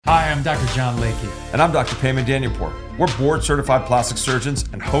Hi, I'm Dr. John Lakey. And I'm Dr. Payman Danielpour. We're board-certified plastic surgeons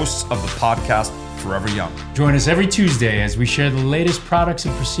and hosts of the podcast Forever Young. Join us every Tuesday as we share the latest products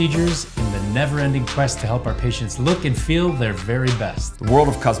and procedures in the never-ending quest to help our patients look and feel their very best. The world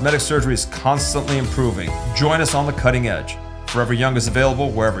of cosmetic surgery is constantly improving. Join us on the cutting edge. Forever Young is available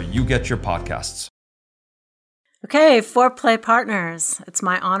wherever you get your podcasts. Okay, Foreplay Partners. It's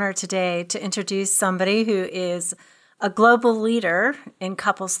my honor today to introduce somebody who is a global leader in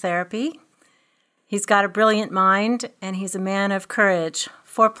couples therapy. He's got a brilliant mind, and he's a man of courage.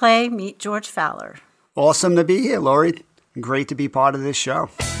 Foreplay, meet George Faller. Awesome to be here, Lori. Great to be part of this show.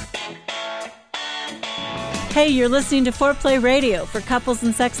 Hey, you're listening to Foreplay Radio for Couples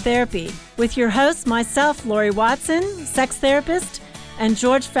and Sex Therapy with your host, myself, Lori Watson, sex therapist, and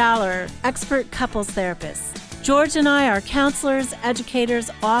George Faller, expert couples therapist. George and I are counselors,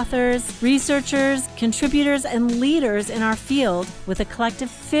 educators, authors, researchers, contributors, and leaders in our field with a collective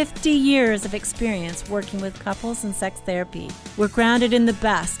 50 years of experience working with couples and sex therapy. We're grounded in the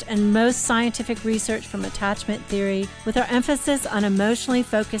best and most scientific research from attachment theory with our emphasis on emotionally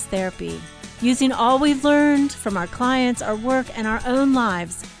focused therapy. Using all we've learned from our clients, our work, and our own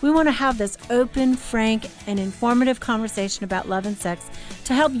lives, we want to have this open, frank, and informative conversation about love and sex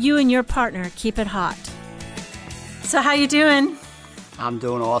to help you and your partner keep it hot. So how you doing? I'm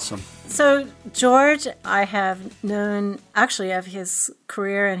doing awesome. So George, I have known actually of his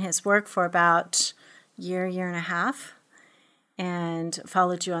career and his work for about a year and a half, and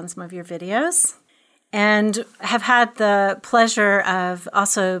followed you on some of your videos, and have had the pleasure of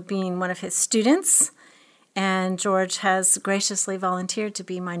also being one of his students. And George has graciously volunteered to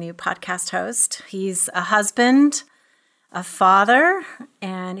be my new podcast host. He's a husband, a father,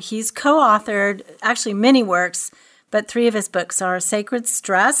 and he's co-authored actually many works, but 3 of his books are Sacred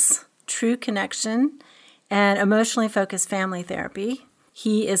Stress, True Connection, and Emotionally Focused Family Therapy.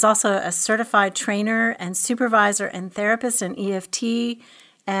 He is also a certified trainer and supervisor and therapist in EFT,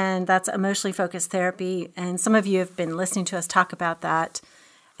 and that's Emotionally Focused Therapy. And some of you have been listening to us talk about that.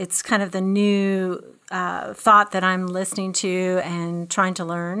 It's kind of the new thought that I'm listening to and trying to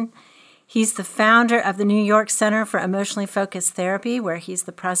learn. He's the founder of the New York Center for Emotionally Focused Therapy, where he's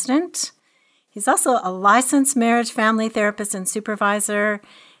the president. He's also a licensed marriage family therapist and supervisor.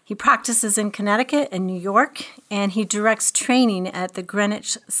 He practices in Connecticut and New York, and he directs training at the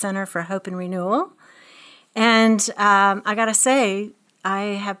Greenwich Center for Hope and Renewal. And I got to say, I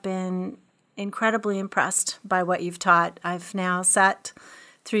have been incredibly impressed by what you've taught. I've now sat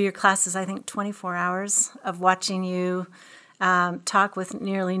through your classes, I think 24 hours of watching you talk with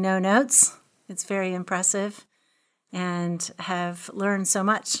nearly no notes. It's very impressive, and have learned so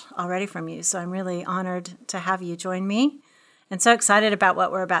much already from you. So I'm really honored to have you join me, and so excited about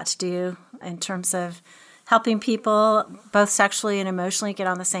what we're about to do in terms of helping people both sexually and emotionally get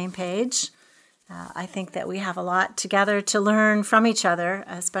on the same page. I think that we have a lot together to learn from each other,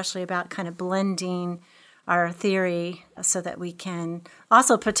 especially about kind of blending our theory so that we can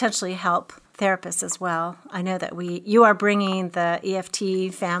also potentially help therapists as well. I know that you are bringing the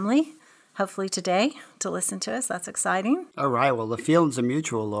EFT family hopefully today to listen to us. That's exciting. All right. Well, the feelings are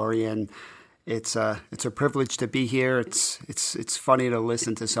mutual, Lori, and it's a privilege to be here. It's funny to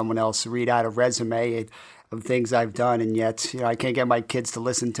listen to someone else read out a resume of things I've done, and yet I can't get my kids to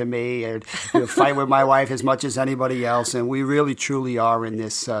listen to me or fight with my wife as much as anybody else. And we really truly are in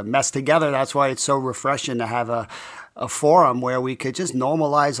this mess together. That's why it's so refreshing to have a forum where we could just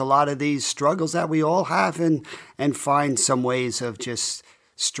normalize a lot of these struggles that we all have and find some ways of just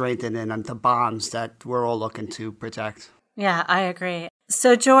strengthening the bonds that we're all looking to protect. Yeah, I agree.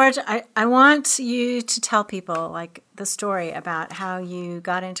 So George, I want you to tell people like the story about how you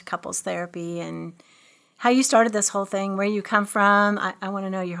got into couples therapy and how you started this whole thing, where you come from. I want to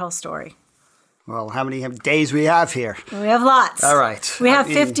know your whole story. Well, how many days we have here? We have lots. All right. We have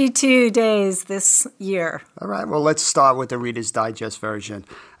 52 days this year. All right. Well, let's start with the Reader's Digest version.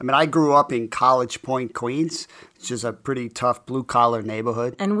 I grew up in College Point, Queens, which is a pretty tough blue-collar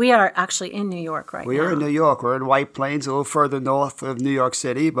neighborhood. And we are actually in New York right now. We are in New York. We're in White Plains, a little further north of New York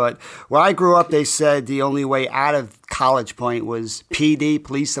City. But where I grew up, they said the only way out of College Point was PD,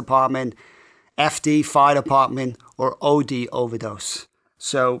 police department, FD, fire department, or OD, overdose.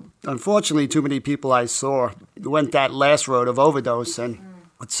 So, unfortunately, too many people I saw went that last road of overdose, and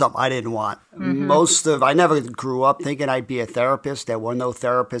it's something I didn't want. Mm-hmm. I never grew up thinking I'd be a therapist. There were no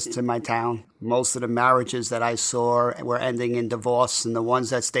therapists in my town. Most of the marriages that I saw were ending in divorce, and the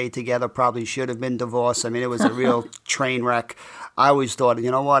ones that stayed together probably should have been divorced. It was a real train wreck. I always thought, you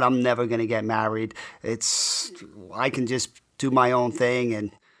know what, I'm never going to get married. I can just do my own thing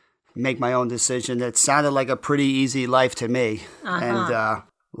and make my own decision. It sounded like a pretty easy life to me. And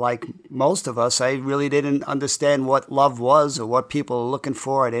like most of us, I really didn't understand what love was or what people were looking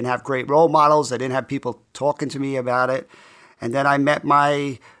for. I didn't have great role models. I didn't have people talking to me about it. And then I met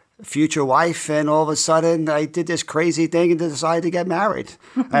my future wife, and all of a sudden I did this crazy thing and decided to get married.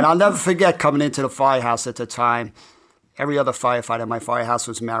 And I'll never forget coming into the firehouse at the time. Every other firefighter in my firehouse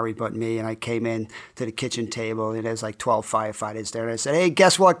was married but me, and I came in to the kitchen table, and there's like 12 firefighters there, and I said, hey,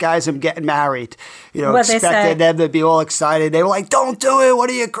 guess what, guys? I'm getting married. You know, What'd expected them to be all excited. They were like, don't do it.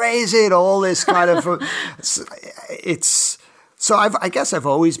 What are you, crazy? And all this kind of, So I guess I've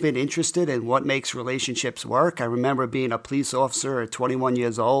always been interested in what makes relationships work. I remember being a police officer at 21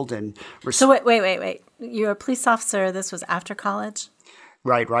 years old. So wait. You're a police officer. This was after college?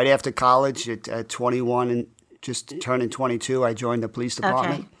 Right after college at 21 and just turning 22, I joined the police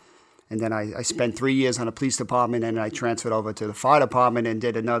department. Okay. And then I spent 3 years on the police department, and I transferred over to the fire department and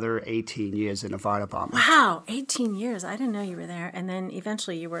did another 18 years in the fire department. Wow, 18 years. I didn't know you were there. And then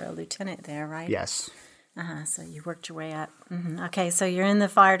eventually you were a lieutenant there, right? Yes. So you worked your way up. Okay, so you're in the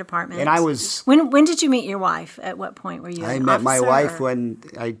fire department. And I was... When did you meet your wife? At what point were you I an met my officer, wife or? when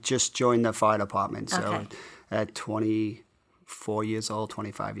I just joined the fire department. So Okay. at 24 years old,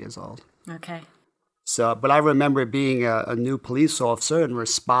 25 years old. Okay. So, but I remember being a new police officer and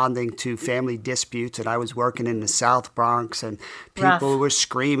responding to family disputes. And I was working in the South Bronx, and people Rough. were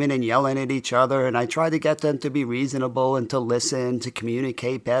screaming and yelling at each other. And I tried to get them to be reasonable and to listen, to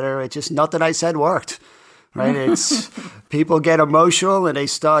communicate better. It just, nothing I said worked. Right? It's people get emotional and they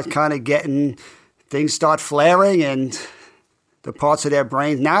start kind of things start flaring, and the parts of their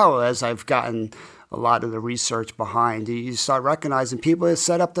brains now, as I've gotten a lot of the research behind, you start recognizing people are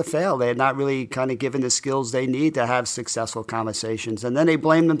set up to fail. They're not really kind of given the skills they need to have successful conversations. And then they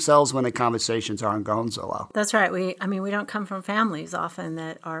blame themselves when the conversations aren't going so well. That's right. We don't come from families often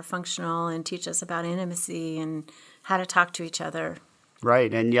that are functional and teach us about intimacy and how to talk to each other.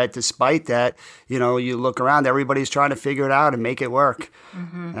 Right. And yet, despite that, you look around, everybody's trying to figure it out and make it work.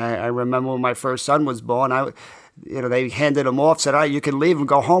 Mm-hmm. I remember when my first son was born, they handed him off, said, all right, you can leave and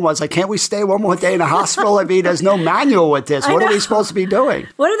go home. I was like, can't we stay one more day in the hospital? I mean, there's no manual with this. What are we supposed to be doing?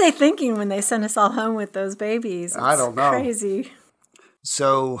 What are they thinking when they send us all home with those babies? I don't know. Crazy.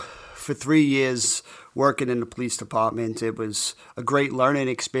 So for 3 years working in the police department, it was a great learning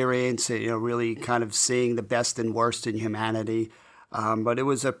experience, really kind of seeing the best and worst in humanity. But it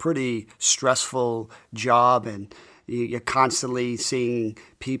was a pretty stressful job, and you're constantly seeing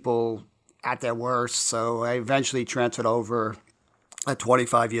people at their worst. So I eventually transferred over at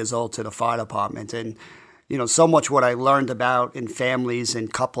 25 years old to the fire department. And, so much what I learned about in families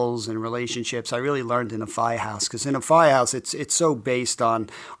and couples and relationships, I really learned in the firehouse. Because in a firehouse, it's so based on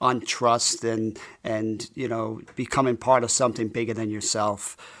trust and becoming part of something bigger than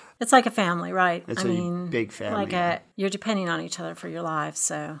yourself. It's like a family, right? It's a big family. You're depending on each other for your lives,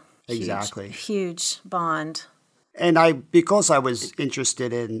 so exactly huge bond. And because I was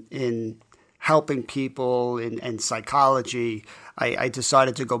interested in helping people and psychology, I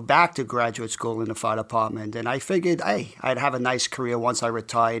decided to go back to graduate school in the fire department. And I figured, hey, I'd have a nice career once I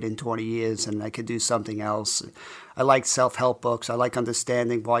retired in 20 years, and I could do something else. I like self-help books. I like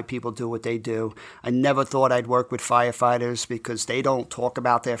understanding why people do what they do. I never thought I'd work with firefighters because they don't talk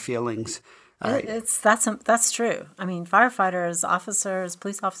about their feelings. That's true. I mean, firefighters, officers,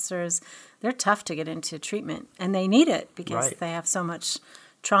 police officers, they're tough to get into treatment, and they need it because they have so much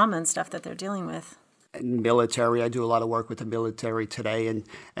trauma and stuff that they're dealing with. Military, I do a lot of work with the military today,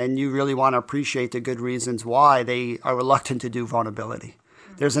 and you really want to appreciate the good reasons why they are reluctant to do vulnerability.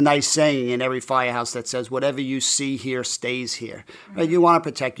 There's a nice saying in every firehouse that says, whatever you see here stays here. Right? You want to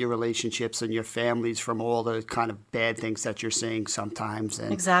protect your relationships and your families from all the kind of bad things that you're seeing sometimes.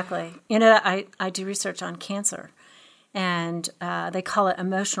 And exactly. I do research on cancer, and they call it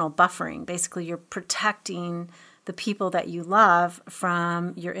emotional buffering. Basically, you're protecting the people that you love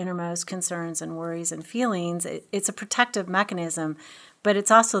from your innermost concerns and worries and feelings. It's a protective mechanism, but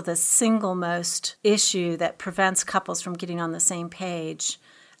it's also the single most issue that prevents couples from getting on the same page.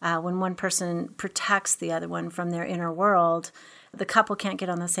 When one person protects the other one from their inner world, the couple can't get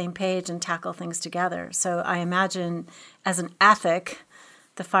on the same page and tackle things together. So I imagine as an ethic,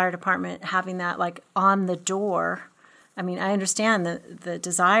 the fire department having that like on the door. I mean, I understand the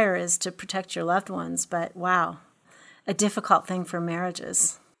desire is to protect your loved ones, but wow, a difficult thing for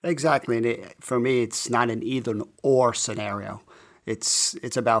marriages. Exactly. And for me, it's not an either-or scenario.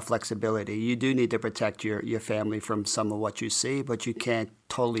 It's about flexibility. You do need to protect your family from some of what you see, but you can't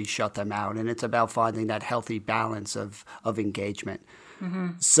totally shut them out. And it's about finding that healthy balance of engagement.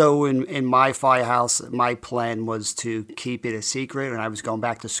 So in my firehouse, my plan was to keep it a secret, and I was going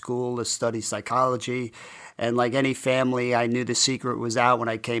back to school to study psychology. And like any family, I knew the secret was out when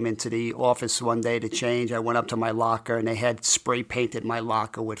I came into the office one day to change. I went up to my locker, and they had spray painted my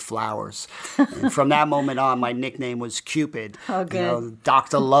locker with flowers. And from that moment on, my nickname was Cupid. Oh, good. You know,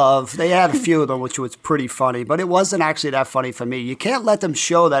 Dr. Love. They had a few of them, which was pretty funny. But it wasn't actually that funny for me. You can't let them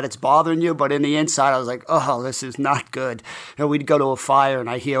show that it's bothering you. But in the inside, I was like, oh, this is not good. You know, we'd go to a fire, and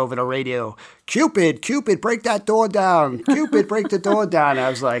I hear over the radio, Cupid, Cupid, break that door down. Cupid, break the door down. And I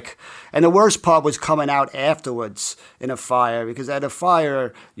was like, and the worst part was coming out afterwards in a fire, because at a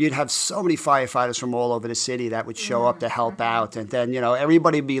fire, you'd have so many firefighters from all over the city that would show up to help out. And then, you know,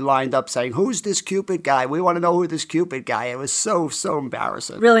 everybody would be lined up saying, who's this Cupid guy? We want to know who this Cupid guy is. It was so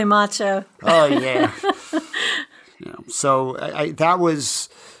embarrassing. Really macho. Oh, yeah. You know, so that was,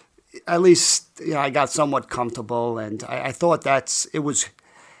 at least, you know, I got somewhat comfortable, and I thought it was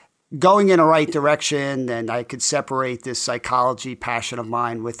going in the right direction, and I could separate this psychology passion of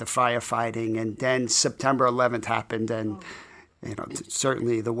mine with the firefighting. And then September 11th happened, and you know,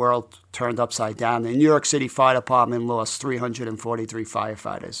 certainly the world turned upside down. The New York City Fire Department lost 343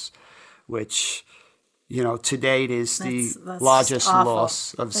 firefighters, which, you know, to date is the largest awful.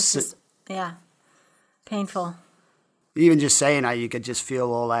 Loss of. Yeah, painful. Even just saying that, you could just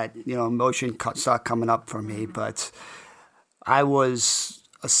feel all that, you know, emotion start coming up for me. But I was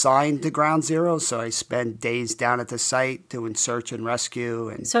assigned to Ground Zero, so I spent days down at the site doing search and rescue.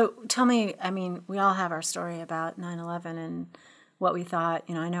 And so tell me, I mean, we all have our story about 9/11 and what we thought.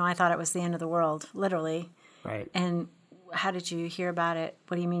 You know I thought it was the end of the world, literally. Right. And how did you hear about it?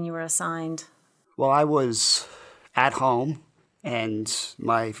 What do you mean you were assigned? Well, I was at home, and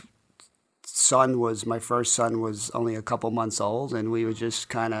my first son was only a couple months old, and we were just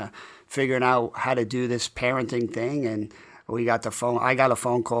kind of figuring out how to do this parenting thing. And I got a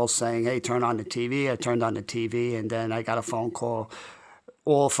phone call saying, hey, turn on the TV. I turned on the TV, and then I got a phone call.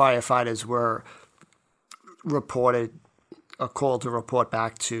 All firefighters were reported a call to report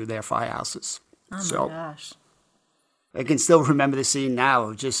back to their firehouses. Oh, my gosh. I can still remember the scene now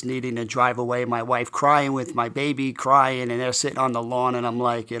of just needing to drive away, my wife crying with my baby crying, and they're sitting on the lawn, and I'm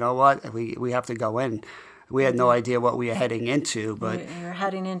like, you know what? We have to go in. We had no idea what we were heading into, but You're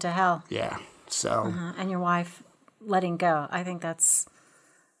heading into hell. yeah, so. And your wife letting go. I think that's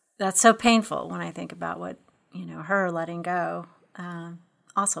so painful when I think about what, you know, her letting go.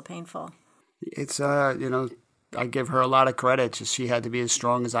 Also painful. It's, you know, I give her a lot of credit. She had to be as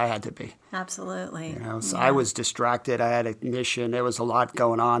strong as I had to be. Absolutely. You know, so I was distracted. I had a mission. There was a lot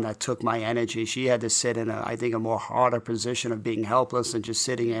going on that took my energy. She had to sit in I think, a more harder position of being helpless and just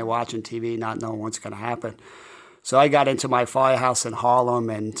sitting there watching TV, not knowing what's going to happen. So I got into my firehouse in Harlem,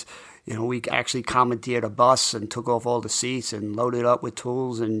 and you know, we actually commandeered a bus and took off all the seats and loaded up with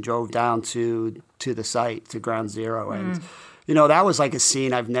tools and drove down to the site, to Ground Zero. And, you know, that was like a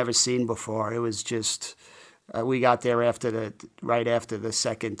scene I've never seen before. It was just, we got there right after the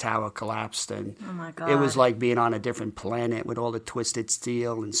second tower collapsed. And oh my God. It was like being on a different planet with all the twisted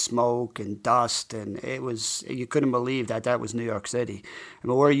steel and smoke and dust. And it was, you couldn't believe that was New York City. I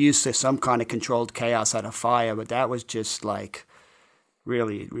mean, we're used to some kind of controlled chaos at a fire, but that was just like,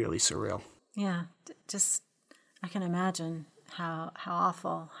 really, really surreal. Yeah, just I can imagine how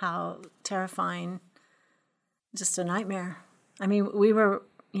awful, how terrifying, just a nightmare. I mean, we were,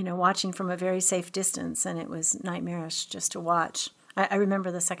 you know, watching from a very safe distance, and it was nightmarish just to watch. I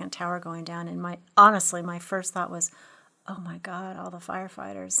remember the second tower going down, and honestly, my first thought was, oh my God, all the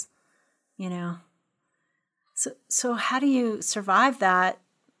firefighters, you know. So how do you survive that,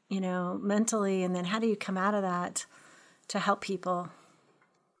 you know, mentally, and then how do you come out of that to help people?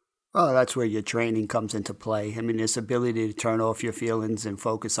 Well, that's where your training comes into play. I mean, this ability to turn off your feelings and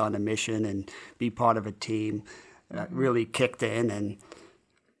focus on the mission and be part of a team really kicked in. And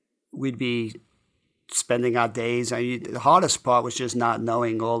we'd be spending our days. The hardest part was just not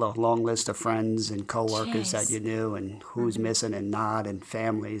knowing all the long list of friends and coworkers that you knew, and who's missing and not, and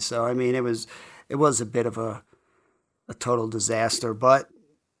family. So, I mean, it was a bit of a total disaster. But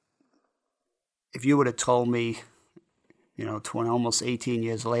if you would have told me, you know, almost 18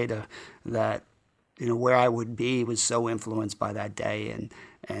 years later, that, you know, where I would be was so influenced by that day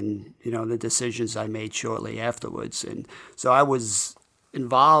and you know, the decisions I made shortly afterwards. And so I was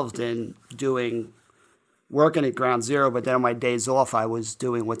involved in working at Ground Zero, but then on my days off, I was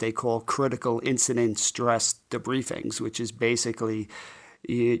doing what they call critical incident stress debriefings, which is basically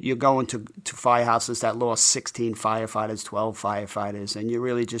you're going to firehouses that lost 16 firefighters, 12 firefighters, and you're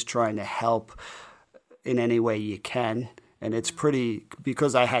really just trying to help in any way you can. And it's pretty,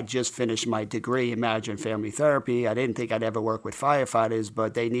 because I had just finished my degree in marriage and family therapy, I didn't think I'd ever work with firefighters,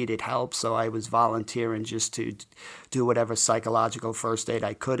 but they needed help, so I was volunteering just to do whatever psychological first aid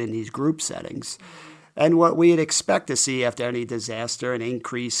I could in these group settings. And what we'd expect to see after any disaster, an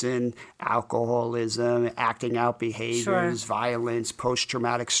increase in alcoholism, acting out behaviors, violence,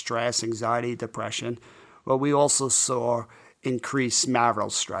 post-traumatic stress, anxiety, depression. But we also saw increased marital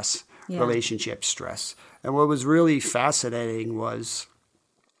stress, relationship stress. And what was really fascinating was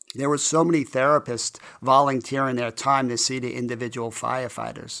there were so many therapists volunteering their time to see the individual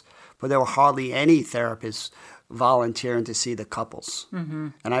firefighters, but there were hardly any therapists volunteering to see the couples.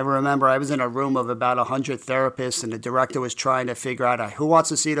 And I remember I was in a room of about 100 therapists, and the director was trying to figure out who wants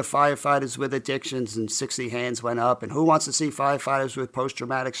to see the firefighters with addictions, and 60 hands went up, and who wants to see firefighters with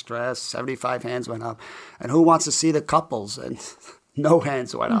post-traumatic stress, 75 hands went up, and who wants to see the couples, and no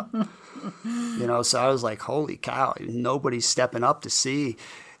hands went up. So I was like, holy cow, nobody's stepping up to see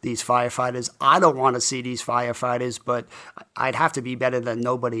these firefighters. I don't want to see these firefighters, but I'd have to be better than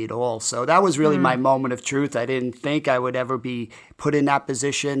nobody at all. So that was really my moment of truth. I didn't think I would ever be put in that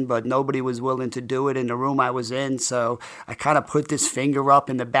position, but nobody was willing to do it in the room I was in. So I kind of put this finger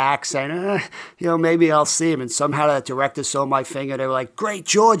up in the back saying, maybe I'll see him. And somehow that director saw my finger. They were like, great,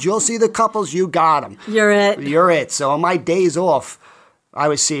 George, you'll see the couples. You got them. You're it. So on my days off, I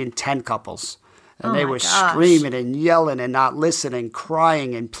was seeing 10 couples. And they were screaming and yelling and not listening,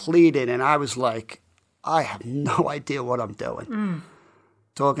 crying and pleading. And I was like, I have no idea what I'm doing.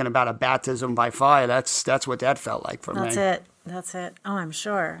 Talking about a baptism by fire, that's what that felt like for me. That's it. Oh, I'm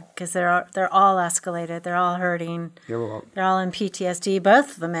sure. Because they're all escalated. They're all hurting. They're all in PTSD,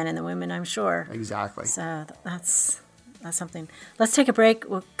 both the men and the women, I'm sure. Exactly. So that's something. Let's take a break.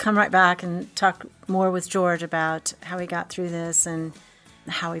 We'll come right back and talk more with George about how he got through this and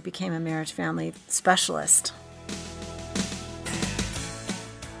how he became a marriage family specialist.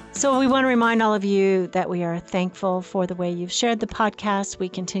 So we want to remind all of you that we are thankful for the way you've shared the podcast. We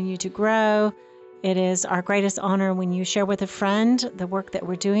continue to grow. It is our greatest honor when you share with a friend the work that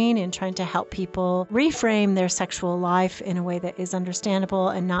we're doing in trying to help people reframe their sexual life in a way that is understandable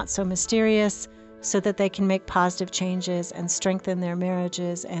and not so mysterious, so that they can make positive changes and strengthen their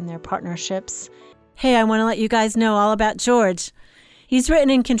marriages and their partnerships. Hey, I want to let you guys know all about George. He's written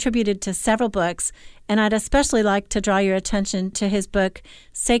and contributed to several books, and I'd especially like to draw your attention to his book,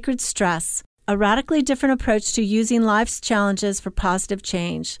 Sacred Stress, A Radically Different Approach to Using Life's Challenges for Positive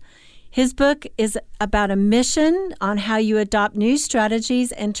Change. His book is about a mission on how you adopt new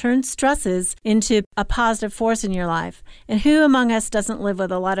strategies and turn stresses into a positive force in your life. And who among us doesn't live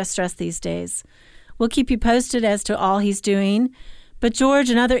with a lot of stress these days? We'll keep you posted as to all he's doing. But George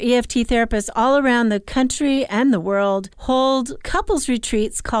and other EFT therapists all around the country and the world hold couples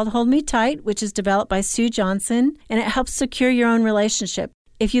retreats called Hold Me Tight, which is developed by Sue Johnson, and it helps secure your own relationship.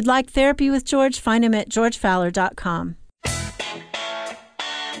 If you'd like therapy with George, find him at georgefowler.com.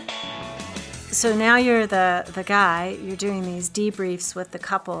 So now you're the guy, you're doing these debriefs with the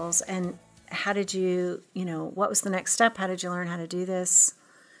couples, and how did you, what was the next step? How did you learn how to do this?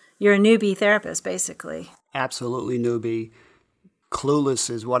 You're a newbie therapist, basically. Absolutely newbie. Clueless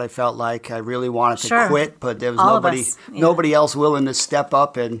is what I felt like. I really wanted to quit, but there was nobody else willing to step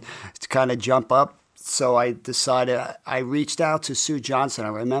up and to kind of jump up. So I decided, I reached out to Sue Johnson. I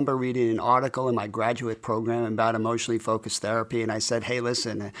remember reading an article in my graduate program about emotionally focused therapy, and I said, hey,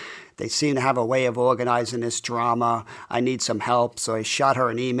 listen, they seem to have a way of organizing this drama. I need some help. So I shot her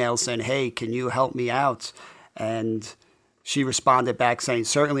an email saying, hey, can you help me out? And she responded back saying,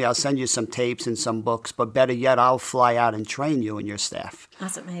 certainly I'll send you some tapes and some books, but better yet, I'll fly out and train you and your staff.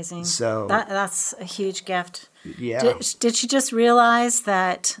 That's amazing. So that's a huge gift. Yeah. Did she just realize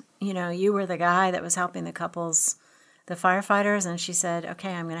that, you were the guy that was helping the couples, the firefighters, and she said,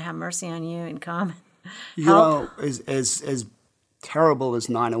 okay, I'm going to have mercy on you and come help? As terrible as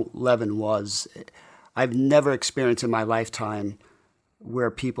 9/11 was, I've never experienced in my lifetime where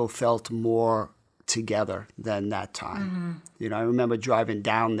people felt more together than that time. I remember driving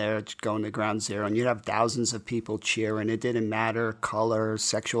down there, going to Ground Zero, and you'd have thousands of people cheering. It didn't matter color,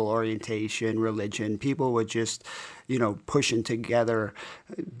 sexual orientation, religion. People were just, pushing together,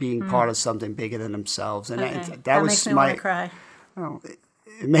 being part of something bigger than themselves. And that was makes me want to cry. Oh,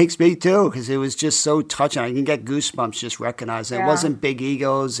 it makes me too, because it was just so touching. I can get goosebumps just recognizing it. It wasn't big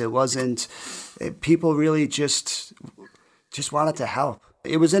egos. It wasn't. People really just wanted to help.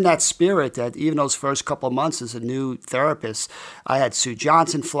 It was in that spirit that even those first couple of months as a new therapist, I had Sue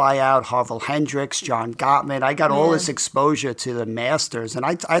Johnson fly out, Harville Hendricks, John Gottman. I got all this exposure to the masters. And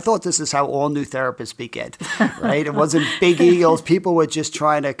I thought this is how all new therapists begin, right? It wasn't big egos. People were just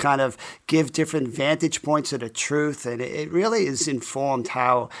trying to kind of give different vantage points of the truth. And it really has informed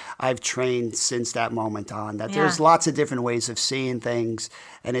how I've trained since that moment on, that there's lots of different ways of seeing things.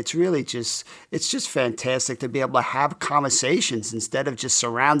 And it's really just fantastic to be able to have conversations instead of just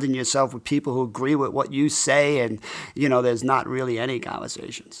surrounding yourself with people who agree with what you say. And, there's not really any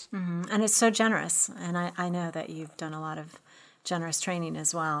conversations. Mm-hmm. And it's so generous. And I know that you've done a lot of generous training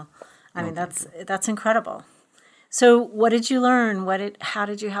as well. I mean, that's incredible. So what did you learn? How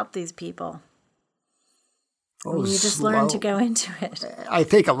did you help these people? You just learned to go into it. I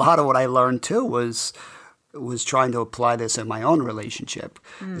think a lot of what I learned, too, was trying to apply this in my own relationship.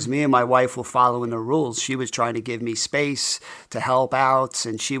 Because me and my wife were following the rules. She was trying to give me space to help out,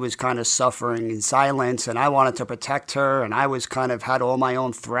 and she was kind of suffering in silence, and I wanted to protect her, and I was kind of had all my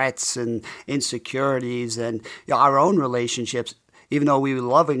own threats and insecurities, and our own relationships, even though we were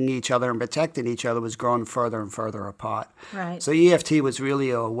loving each other and protecting each other, was growing further and further apart. Right. So EFT was really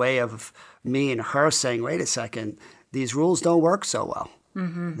a way of me and her saying, wait a second, these rules don't work so well.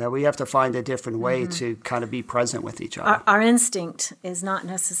 Mm-hmm. That we have to find a different way to kind of be present with each other. Our instinct is not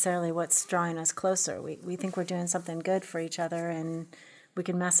necessarily what's drawing us closer. We think we're doing something good for each other, and we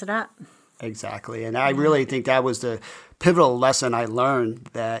can mess it up. Exactly. And I really think that was the pivotal lesson I learned,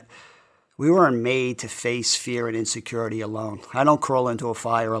 that we weren't made to face fear and insecurity alone. I don't crawl into a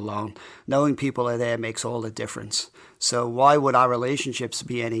fire alone. Knowing people are there makes all the difference. So why would our relationships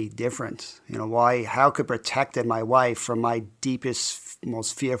be any different? How could protecting my wife from my deepest,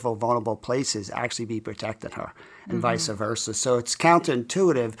 most fearful, vulnerable places actually be protecting her, and vice versa? So it's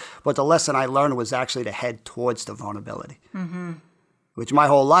counterintuitive, but the lesson I learned was actually to head towards the vulnerability, which my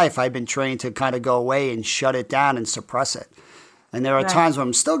whole life I've been trained to kind of go away and shut it down and suppress it. And there are times when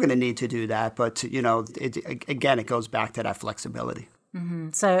I'm still going to need to do that, but, it goes back to that flexibility. Mm-hmm.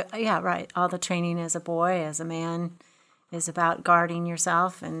 So, right. All the training as a boy, as a man, is about guarding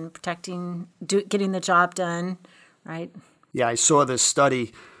yourself and protecting, getting the job done, right? Yeah, I saw this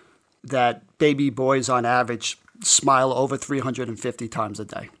study that baby boys on average smile over 350 times a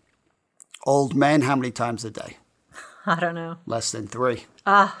day. Old men, how many times a day? I don't know. Less than 3.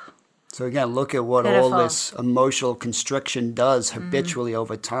 So again, look at what Pitiful. all this emotional constriction does habitually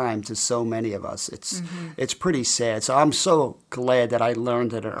over time to so many of us. It's pretty sad. So I'm so glad that I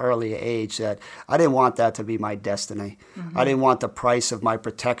learned at an early age that I didn't want that to be my destiny. I didn't want the price of my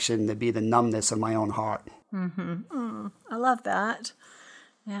protection to be the numbness of my own heart. I love that.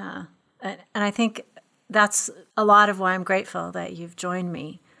 Yeah. And I think that's a lot of why I'm grateful that you've joined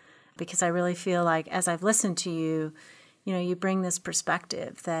me, because I really feel like as I've listened to you, you bring this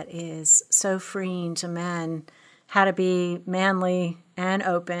perspective that is so freeing to men, how to be manly and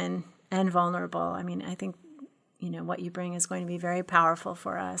open and vulnerable. I mean, I think, what you bring is going to be very powerful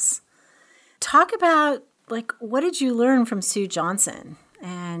for us. Talk about, what did you learn from Sue Johnson?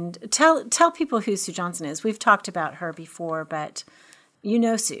 And tell people who Sue Johnson is. We've talked about her before, but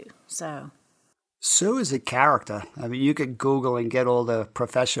Sue, so... Sue is a character. I mean, you could Google and get all the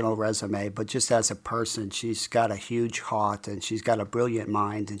professional resume, but just as a person, she's got a huge heart, and she's got a brilliant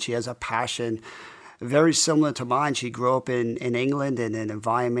mind, and she has a passion very similar to mine. She grew up in England in an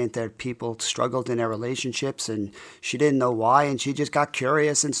environment that people struggled in their relationships, and she didn't know why, and she just got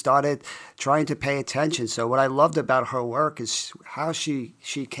curious and started trying to pay attention. So what I loved about her work is how she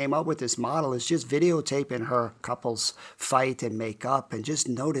came up with this model is just videotaping her couples fight and make up, and just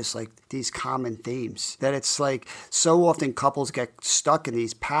notice these common themes. That it's so often couples get stuck in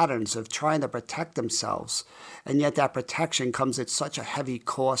these patterns of trying to protect themselves, and yet that protection comes at such a heavy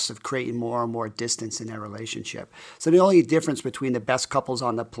cost of creating more and more distance in their relationship. So the only difference between the best couples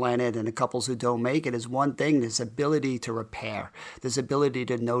on the planet and the couples who don't make it is one thing: this ability to repair, this ability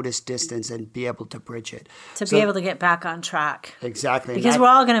to notice distance and be able to bridge it. To be able to get back on track. Exactly. Because we're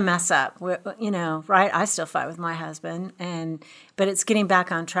all going to mess up, right? I still fight with my husband, but it's getting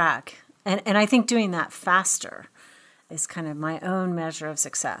back on track. And I think doing that faster is kind of my own measure of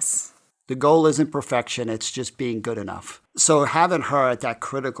success. The goal isn't perfection, it's just being good enough. So having her at that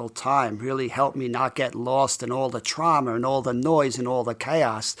critical time really helped me not get lost in all the trauma and all the noise and all the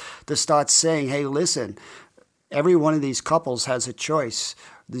chaos, to start saying, hey, listen, every one of these couples has a choice.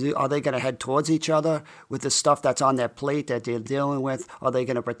 Are they going to head towards each other with the stuff that's on their plate that they're dealing with? Or are they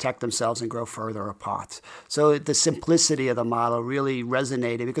going to protect themselves and grow further apart? So the simplicity of the model really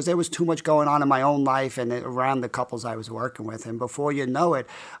resonated because there was too much going on in my own life and around the couples I was working with. And before you know it,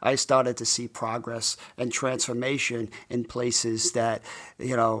 I started to see progress and transformation in places that,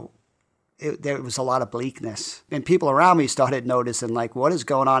 there was a lot of bleakness. And people around me started noticing, like, what is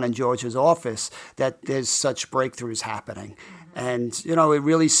going on in George's office, that there's such breakthroughs happening. And, it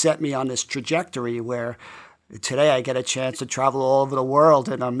really set me on this trajectory where today I get a chance to travel all over the world,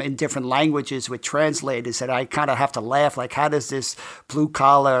 and I'm in different languages with translators, and I kind of have to laugh, like, how does this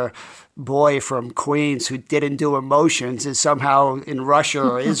blue-collar boy from Queens who didn't do emotions is somehow in Russia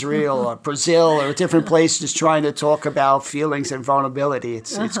or Israel or Brazil or different places trying to talk about feelings and vulnerability.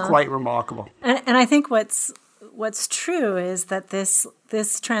 It's quite remarkable. And I think what's true is that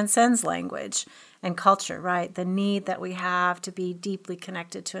this transcends language and culture, right? The need that we have to be deeply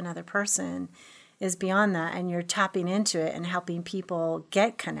connected to another person is beyond that, and you're tapping into it and helping people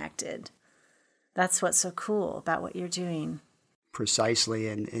get connected. That's what's so cool about what you're doing. Precisely,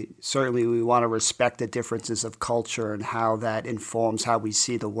 and certainly we want to respect the differences of culture and how that informs how we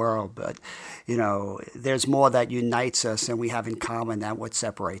see the world. But, there's more that unites us and we have in common than what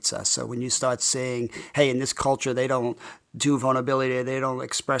separates us. So when you start saying, hey, in this culture, they don't do vulnerability, they don't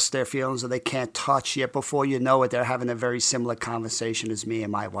express their feelings, or they can't touch, yet before you know it, they're having a very similar conversation as me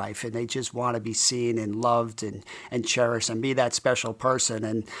and my wife, and they just want to be seen and loved and cherished and be that special person.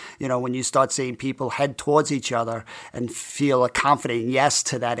 And, when you start seeing people head towards each other and feel a confident yes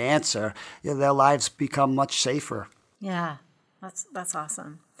to that answer, their lives become much safer. Yeah, that's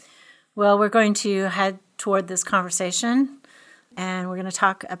awesome. Well, we're going to head toward this conversation, and we're going to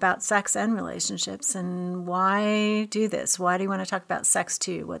talk about sex and relationships and why do this? Why do you want to talk about sex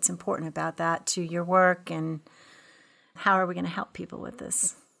too? What's important about that to your work, and how are we going to help people with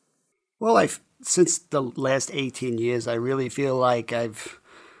this? Well, since the last 18 years, I really feel like I've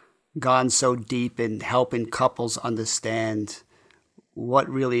gone so deep in helping couples understand what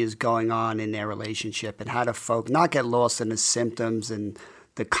really is going on in their relationship and how to not get lost in the symptoms and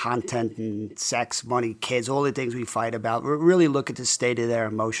the content and sex, money, kids, all the things we fight about. We really look at the state of their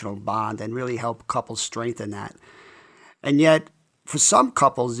emotional bond and really help couples strengthen that. And yet, for some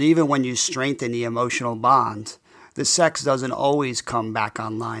couples, even when you strengthen the emotional bond, the sex doesn't always come back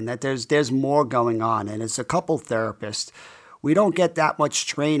online, that there's more going on. And as a couple therapist, we don't get that much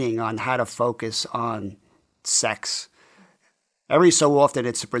training on how to focus on sex. Every so often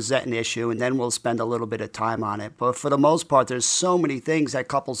it's a presenting issue, and then we'll spend a little bit of time on it. But for the most part, there's so many things that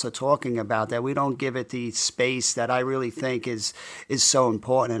couples are talking about that we don't give it the space that I really think is so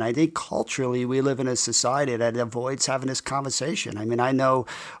important. And I think culturally we live in a society that avoids having this conversation. I mean, I know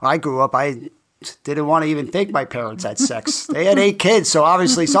I grew up, I didn't want to even think my parents had sex. They had 8 kids, so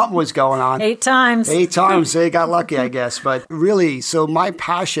obviously something was going on. 8 times. 8 times. They got lucky, I guess. But really, so my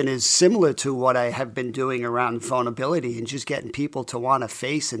passion is similar to what I have been doing around vulnerability and just getting people to want to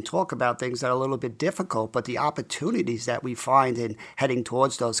face and talk about things that are a little bit difficult, but the opportunities that we find in heading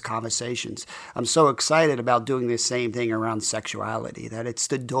towards those conversations. I'm so excited about doing the same thing around sexuality, that it's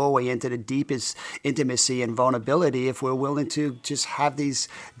the doorway into the deepest intimacy and vulnerability if we're willing to just have these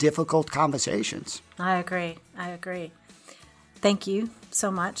difficult conversations. I agree. Thank you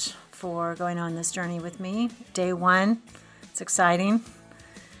so much for going on this journey with me. Day 1, it's exciting.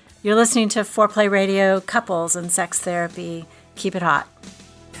 You're listening to Foreplay Radio, Couples and Sex Therapy. Keep it hot.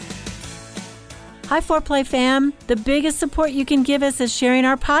 Hi, Foreplay fam. The biggest support you can give us is sharing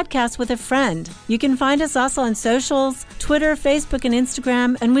our podcast with a friend. You can find us also on socials, Twitter, Facebook, and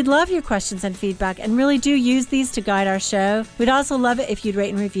Instagram, and we'd love your questions and feedback and really do use these to guide our show. We'd also love it if you'd rate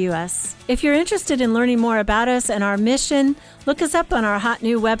and review us. If you're interested in learning more about us and our mission, look us up on our hot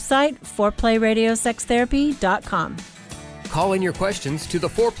new website, foreplayradiosextherapy.com. Call in your questions to the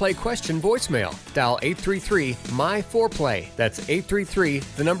Foreplay question voicemail. Dial 833-MY-4PLAY. That's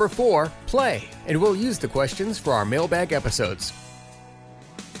 833-4-PLAY. And we'll use the questions for our mailbag episodes.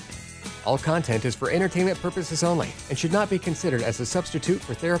 All content is for entertainment purposes only and should not be considered as a substitute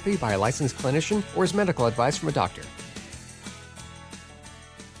for therapy by a licensed clinician or as medical advice from a doctor.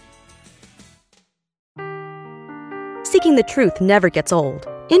 Seeking the truth never gets old.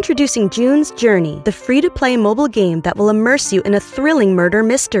 Introducing June's Journey, the free-to-play mobile game that will immerse you in a thrilling murder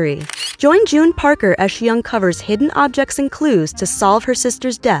mystery. Join June Parker as she uncovers hidden objects and clues to solve her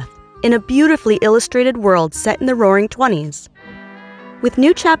sister's death in a beautifully illustrated world set in the Roaring '20s. With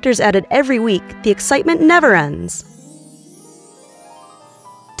new chapters added every week, the excitement never ends.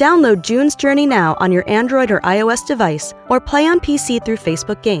 Download June's Journey now on your Android or iOS device, or play on PC through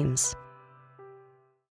Facebook Games.